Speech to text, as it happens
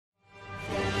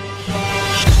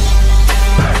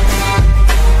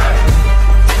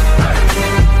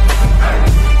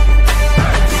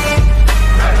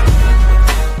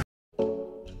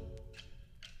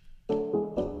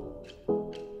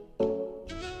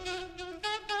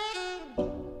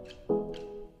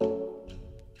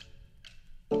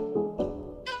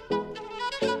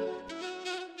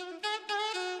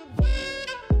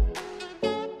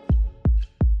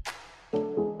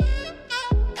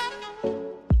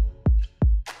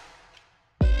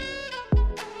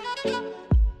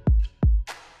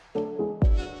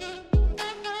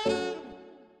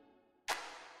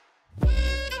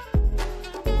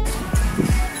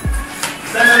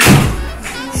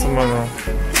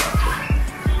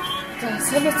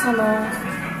Сайн байна.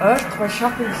 Ойрт гоо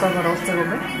шопинг зооноор уулзаг юм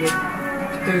байна.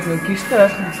 Тэгээд нэг гэртээ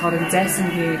ойрхон болохоор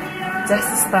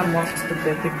Zaisan стар молчдаг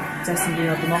байдаг.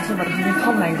 Zaisan-гийн одоо Монголын баг хамгийн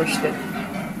том анги шүү дээ.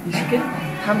 Ишгэн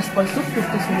хамс болов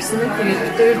бүртээс нэрсэн. Тэгээд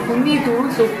битээр хүний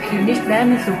 4 луг хэмнэлт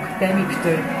 8 луг дайны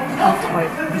битээр гоё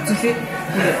үзүүлээ.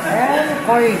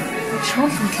 Гоё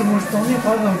шоол хөдөлмөр зуны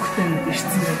гоё өнгөтэй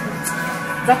ирсэн байна.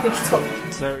 За тэгцгөө.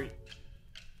 Sorry.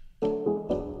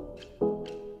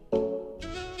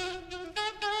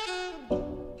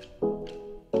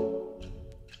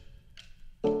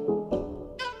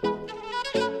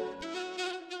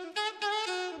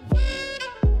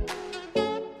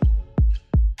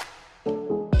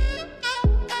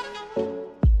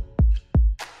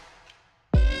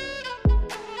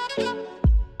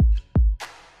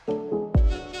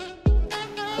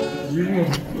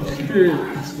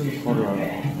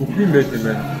 Бүхэн байт юм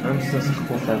байна. Амсаас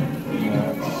ахгуулаад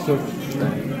сууж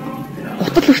байна.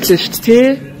 Утал хүртлээ шүү дээ, тий?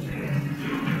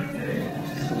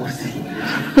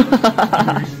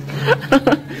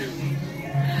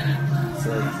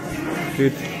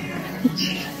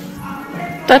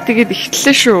 Тэгээд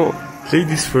ихтлээ шүү.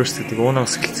 Ladies first гэдэг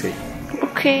уунаас эхэлцгээе.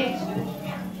 Окей.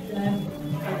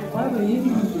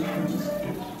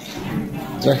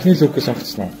 За эхний лүкээс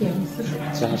авчихсан уу?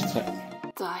 За харцгаа.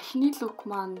 За эхний лук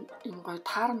маань энэ гоё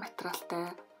таар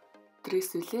материалтай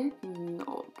дресс үлээ.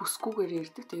 Бүсгүйгээр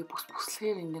ирдэг. Тэгээ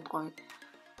бүслэхээр ингээд гоё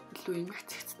илүү эмх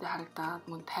цэгцтэй харагдаад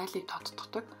мөн тайлыг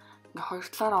тодтогдог. Ингээ хоёр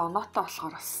талаараа оноотой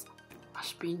болохоор бас маш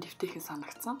биеийн дэвтэйхэн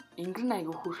санагдсан. Ингэр нь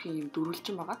айгүй хөөрхөн юм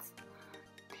дөрвөлжин байгааз.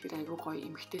 Тэгэхээр айгүй гоё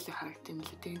эмхтэйлэг харагдсан юм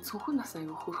лээ. Тэгээ цүнхэн нас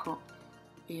айгүй хөөрхөн.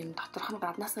 Ийм доторх нь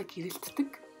гаднаасаа гэрэлтдэг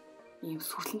ийм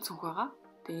сүрлэн цүнх байгаа.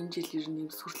 Тэгээ энэ жил ер нь ийм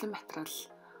сүрлэн материал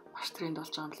маш тренд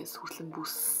болж байгаа юм лээ. Сүрлэн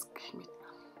бүс гэх мэт.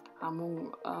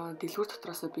 Мөн дэлгүүр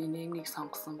дотроос би нэмийг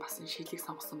сонгосон, бас энэ шилийг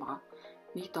сонгосон байгаа.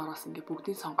 Нэг доороос ингээ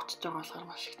бүгдийг сонгочж байгаа болохоор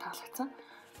маш их таалагдсан.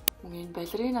 Мөн энэ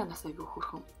балеринанаас айгүй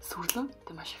хөрхөн сүрлэн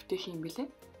тэг маш өвтэйхэн юм билэ.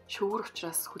 Шүүгэр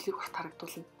учраас хөлийг урт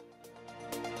харагдуулна.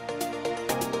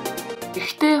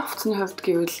 Эхтэй хувцсны хувьд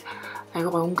гэвэл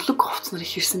айгүй гой өнгөлөг хувцс нар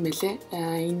их ирсэн мэлээ.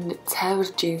 Энэ цайвар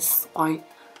джинс гоё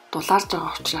дулаарж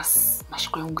байгаа учраас маш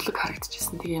гоё өнгөлөг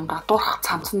харагдчихсэн. Тэгээ юм гадуурх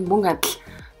цамц нь мөн адил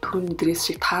түрүүний дресс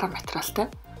шиг таар материалтай.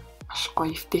 Маш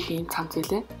гоё эвтэйхэн цамц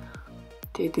байлээ.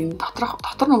 Тэгээд энэ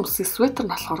дотор нөмсгийн светер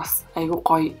нь болохоор бас айгүй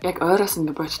гоё. Яг ойроос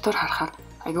ингээ бодитоор харахаар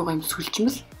айгүй гоё юм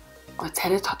сүлжмэл гоё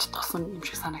царай тодтогсон юм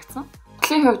шиг санагдсан.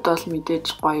 Хөтлийн хувьд бол мэдээж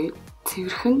гоё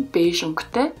цэвэрхэн беж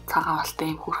өнгөтэй цагаан балтай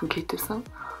юм хөрхэн китсэн.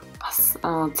 Бас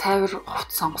цайвар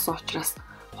хувцас сонгосон учраас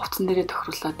хувцсан дээрээ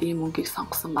тохируулаад ийм өнгийг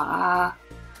сонгосон байгаа.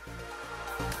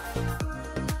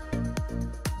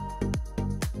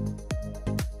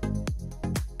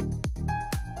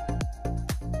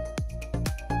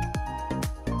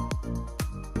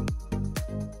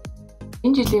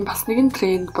 Энэ жилийн бас нэгэн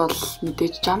тренд бол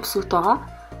мэдээж jumpsuit байгаа.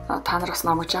 Та нар бас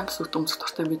намайг jumpsuit өмсөх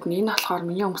дуртай бидний. Энэ болохоор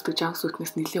миний өмсдөг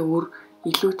jumpsuit-нээс нэлээд өөр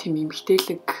илүү тийм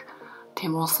эмхтэлэг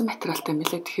тийм унсан материалтай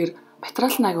мэлээ. Тэгэхээр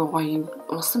материал нь аягүй гоё юм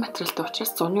унсан материалтай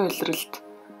учраас зуны улиралд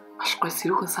маш гоё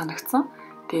сэрүүхэн санагдсан.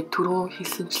 Тэгээд түрүүн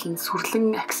хийсэнчлэн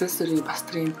сүрлэн аксессури бас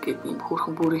тренд гэдэг юм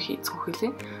хөөрхөн бүрээ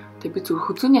хийцгөхөлээ. Тэгээд би зүрх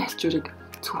хүзүүний альчуурыг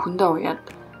цүхэндээ уяад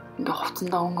ингээ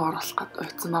хувцсандаа өнгө оруулах гээд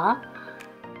ойцсон байгаа.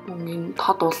 Мөн энэ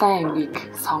тод улаан ангийг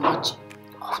сонгож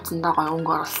хувцсандаа гоё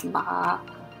өнгө оруулсан байгаа.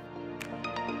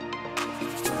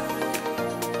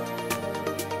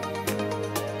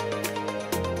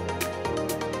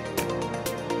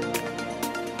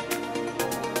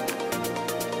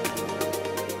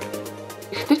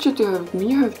 Эхтэйчүүдийн хувьд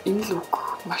миний хувьд энэ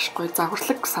лук маш гоё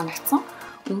загварлаг санагдсан.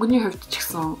 Өнгөний хувьд ч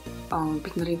гэсэн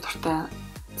бидний дуртай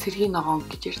цэргийн ногоон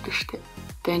гэж ярьдаг шүү дээ.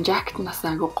 Тэгээд жакет нас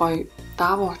айгу гоё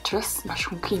даавуу учраас маш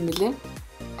хөнгөн юм лээ.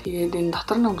 Тэгээд энэ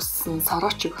дотор нь өмссөн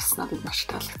сороочиг бас надад маш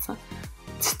таалагдсан.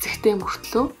 Цэцэгтэй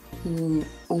мөртлөө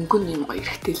өнгө нь юм гоё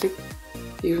эрхтэлэг.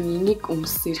 Ер нь энийг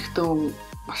өмссөн эрхтэн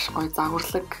маш гоё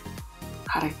загварлаг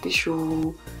харагдсан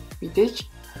шүү. Мэдээж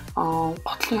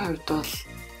готлын хувьд бол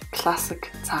классик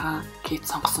цагаан кит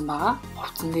сонгосон байгаа.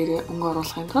 Хувцсан дээрээ өнгө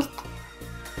оруулахын тулд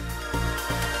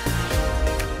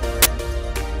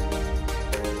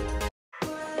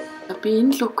би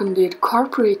энэ лукн дээр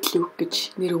corporate look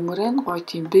гэж нэр өгмөрэн гоё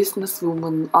тийм business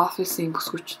woman office-ийн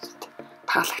бүсгүйчдэд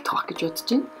таалагдах байх гэж бодож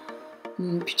байна.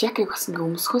 Пижакыг бас ингээ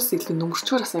өмсөхөөс илүү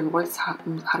нөмөрчгөр бас аягүй гоё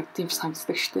харагдсан юм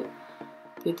санагддаг шүү дээ.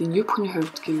 Тэгээд энэ юбхны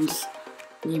хувьд гэвэл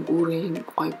ийм өөрийн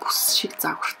гоё бүс шиг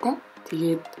загвартай.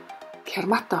 Тэгээд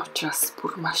керматай учраас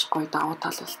бүр маш гоё давуу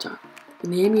тал болж байгаа.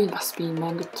 Нэмийг бас би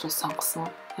манго дотроо сонгосон.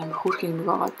 Амар хөөрхөн юм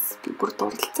байгааз би бүр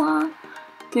дурлцсан.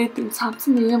 Тэгээд энэ цамц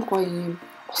нь ийм гоё юм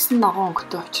усан ногоон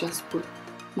өнгөтэй учраас бүр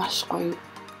маш гоё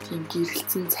тийм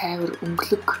гэрэлцэн цайвар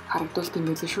өнгөлөг харагдуулт юм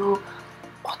байлээ шүү.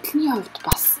 Готлны хувьд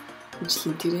бас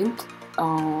ижлийн тэрэнд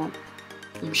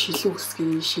юм шилэн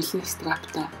үсгийн шилэн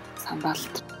страптай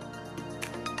сандалт.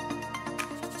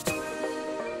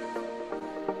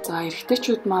 За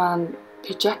эрэгтэйчүүд маань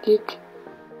пижакийг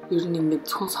ер нь ингээд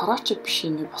зөвхөн сорооч биш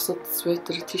ингээд бусад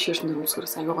светер, тишерт нэр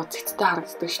өмсгөрөөс аюугаа цэгцтэй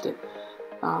харагддаг штеп.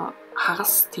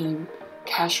 Хагас тийм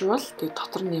casual тэгээд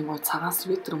дотор нь юм уу цагаан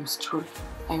светер өмсчхөр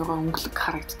аюугаа өнгөлөг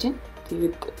харагдаж байна.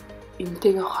 Тэгээд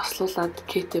энэтэйгээ хослуулаад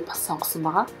Кэти бас сонгосон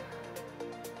байгаа.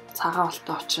 Цагаан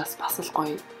болтой учраас бас л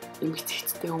гоё эмх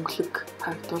цэгцтэй өнгөлөг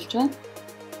харагдуулж байна.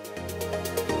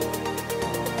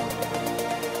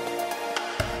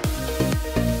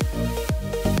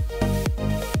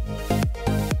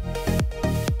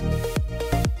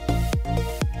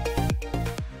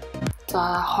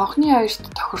 За хонхны аярт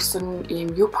тохирсон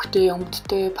ийм юбктэй,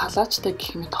 өмдтэй, палачтай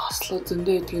гэх мэт хослоо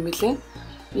зөндөө байдаг юм билээ.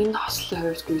 Энэ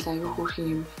хослын хувьд гэвэл аюу хөөрхөн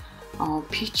юм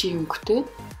пичи өнгөтэй.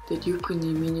 Тэгээд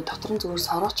юбкний миний дотор нь зүгээр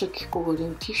сорооч гэхгүйгээр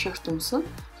юм тишерт өмсөв,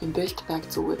 юм бэлт баг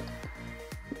зүгээд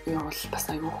явал бас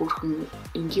аюу хөөрхөн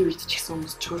энгийн үед ч гэсэн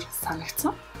өмсчөр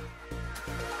санагдсан.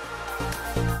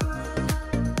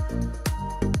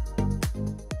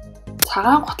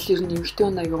 Цагаан готл ер нь эмэгтэй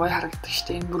хүн аягүй гоё харагддаг шүү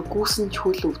дээ. Энэ бүр гүүсэн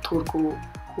чүүл өвдгөргүй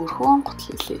хөрхөн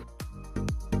готл хэлээ.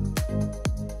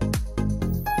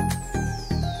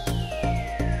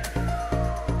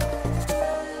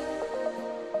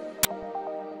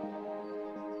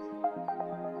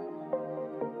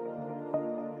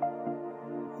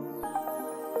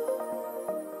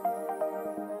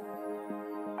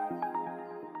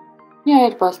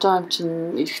 Яар болж байгаа юм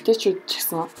чинь эрэгтэйчүүд ч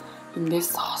гэсэн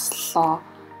эндээс хослоо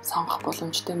сонгох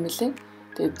боломжтой юм билээ.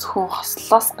 Тэгээд зөвхөн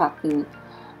хослоос гадна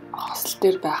хосл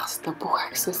дээр байх хэвээр бүх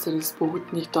аксессуарис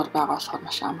бүгд нэг дор байгаа болохоор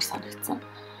маш амар санагдсан.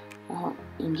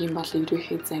 Ингийн бол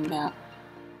ерөөхдөө зангаа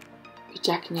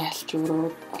пижакны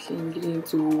альчуурууд болон ингирийн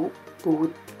зүв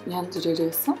бүгд янз бүрээр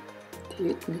байсан.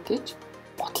 Тэгээд мэдээж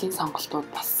готлын сонголтууд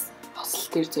бас хосл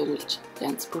дээр зориулж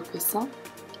янз бүр байсан.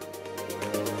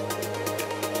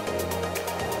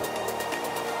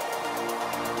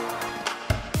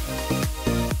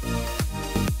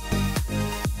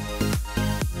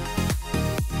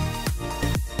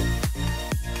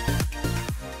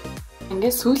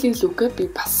 Ингээд сүүлийн лүкээ би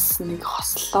бас нэг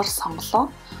хослолоор сонголоо.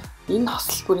 Энэ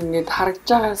хосол бүр ингээд харагдж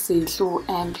байгаас илүү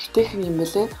амар ихтэйхэн юм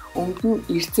байлээ. Өмд нь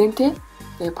эрзэнтэй.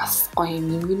 Тэгээ бас гоё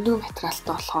нэмгэндүү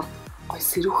материалтай болохоор гоё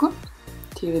сэрүүхэн.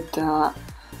 Тэгээд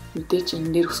мэдээж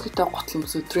энэ дээр өсгөтэй готл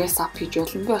өмсөд dress up хийж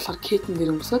болно. Би болохоор кетэн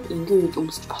дээр өмсөд энгийн үед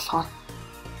өмсөж болохоор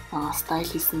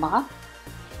стайл хийсэн байгаа.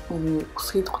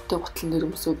 Өсгийн готтой готлон дээр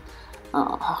өмсөд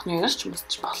хонхны ярч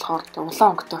өмсөж болохоор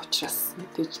улаан өнгөтэй учраас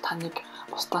мэдээж таныг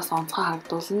бусдаас онцгой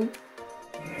харагдуулна.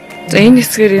 За энэ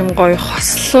хэсгээр юм гоё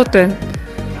хослууд байна.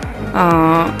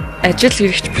 Ажил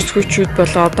хэрэгч бүсгүйчүүд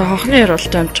болоо одоо хонхны яр болж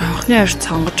байгаа юм чи хонхны яр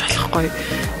сонгож болох гоё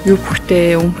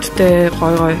юбктэй, өмдтэй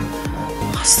гоё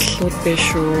хослууд байна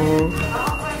шүү.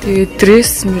 Тэгээд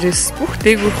дресс мэрэс бүх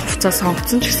дээгүүр хувцас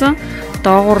сонгоцсон ч гэсэн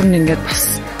доогуур нь ингээд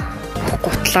бас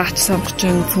гутлаач сонгож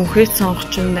байна, цүнхээч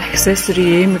сонгож байна,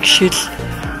 аксессури, эмэг шил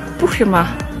бүх юм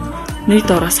нэг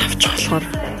доороос авчих болохоор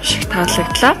шиг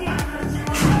таалагдлаа.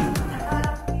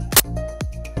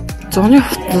 Зуны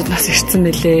хотнуудаас ирсэн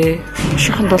мэлээ.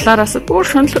 Шохон дулаараас бүр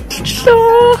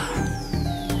шунлуулчлаа.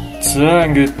 За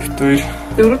ингээд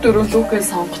бид дөрөв лүкээ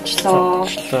сонгочлоо.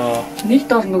 Нэг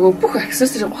доор нөгөө бүх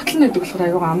аксессури готлон байдаг болохоор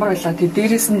аюугаа амар байлаа. Тэгээ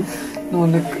дээрэс нь нөгөө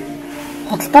нэг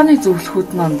худалдааны зөвлөхүүд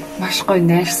маань маш гоё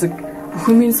найрсаг бүх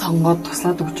юмыг сонгоод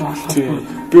туслаад өгч байгаа болохоор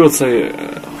би бол сая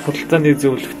худалдааны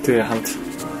зөвлөхтэй хамт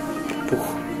бүх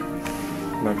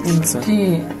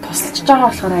тийм тусалж байгаа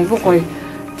болохоор айгүй гоё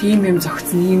тийм юм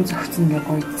зөгцсөн, ийм зөгцсөн гэх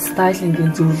гоё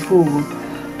стайлингийн зөвлөгөө өгөө.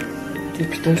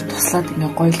 Тэгээд бид хоёр туслаад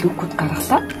ингээ гоё лүкүүд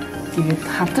гаргалаа. Тэгээд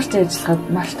хамтарч ажиллахад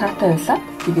маш таатай байлаа.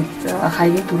 Тэгээд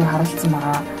хаягийн түрүү харалцсан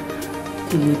байгаа.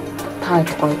 Тэгээд та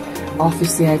гоё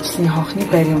офисын ажлын хонхны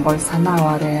байрын гоё санаа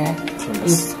аваарэ.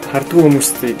 Хардгуу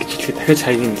хүмүүстэй гэж хэлэхэд дахиад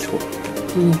хаягийн хэлэх үү?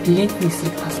 Тийм, дигэнтний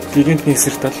эсрэг тал. Дигэнтний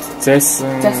эсрэг тал.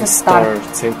 Zaisan Star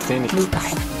центрийн нэг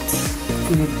тал.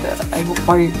 Тэгээд айгуу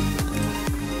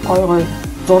гоё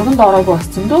зурганд ороогүй бас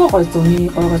зөндөө гоё зуны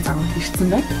гоё загвар хийсэн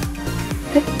байна.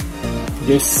 Тэг.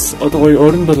 Yes, одоо гоё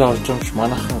орон дол орж юмш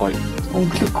манайхан гоё.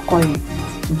 Өнгөлөг гоё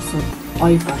юмсууд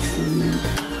гоё болсон.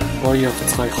 Гоё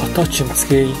явцгай хотоо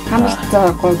чимцгээе.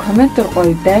 Хамтдаа гоё комментэр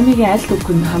гоё даймигийн аль үг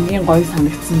нь хамгийн гоё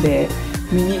санагдсан бэ?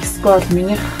 Миний скол,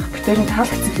 миний битэрийн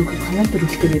таалагдсан үг комментэр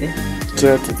үлдээгээрэй.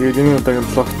 За тэгээд энэ удаагийн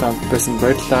блогт хамт байсан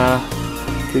баярлалаа.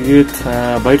 Тэгээд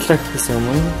баярлалаа гэсэн юм.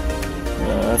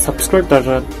 Subscribe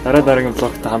дараагийн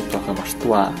блогт хамт байхаа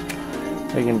мартваа.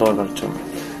 Яг энэ доор гарч байгаа.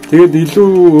 Тэгээд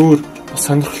илүү өөр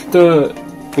сонирхолтой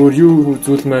өөр юу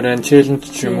зүйлмээр байна, челленж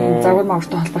ч юм уу. Загвар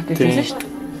мавртай холбоотой хэлсэн шүү дээ.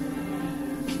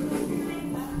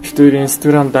 Тэр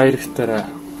Instagram дайректээр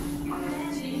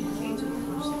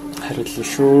хариуллаа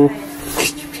шүү.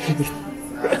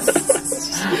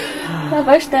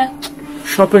 Баяртай.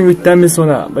 Shopping with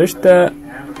DamisUna. Баяртай.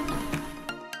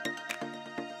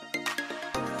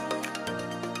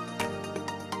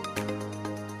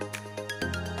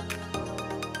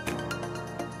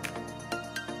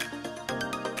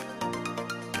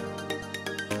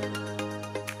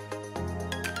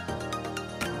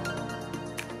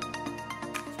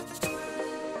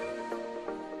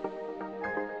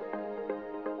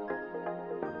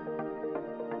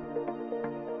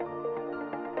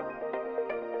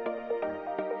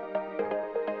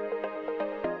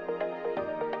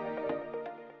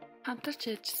 Хамтарч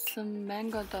ажилласан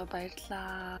Mango-до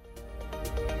баярлалаа.